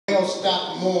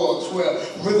well-stocked morgues where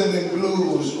rhythm and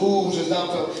blues oozes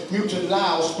out the muted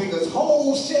loudspeakers.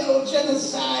 Wholesale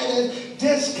genocide at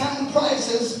discount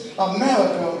prices.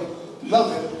 America,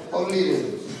 love it or leave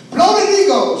it. Bloated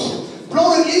egos.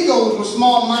 Bloated egos with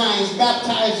small minds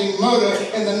baptizing murder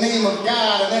in the name of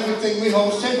God and everything we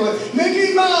hold sacred.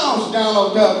 Mickey Mouse,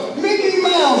 Donald Duck. Mickey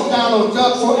Mouse, Donald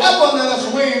Duck. Forever let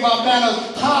us wave our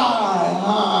banners high,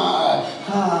 high,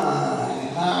 high,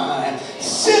 high.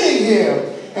 Sitting here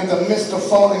in the midst of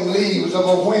falling leaves,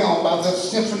 overwhelmed by the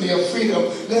symphony of freedom,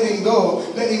 letting go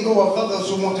of others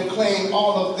who want to claim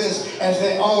all of this as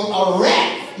their own. A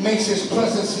rat makes his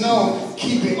presence known,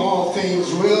 keeping all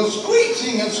things real,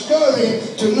 screeching and scurrying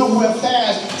to nowhere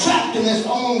fast, trapped in his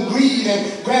own greed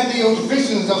and grandiose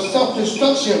visions of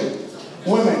self-destruction.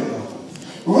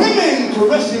 Women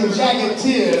caressing jagged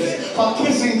tears while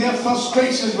kissing their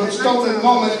frustrations with stolen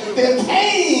moments, their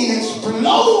pain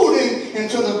exploding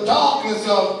into the darkness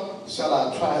of, shall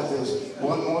I try this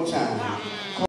one more time?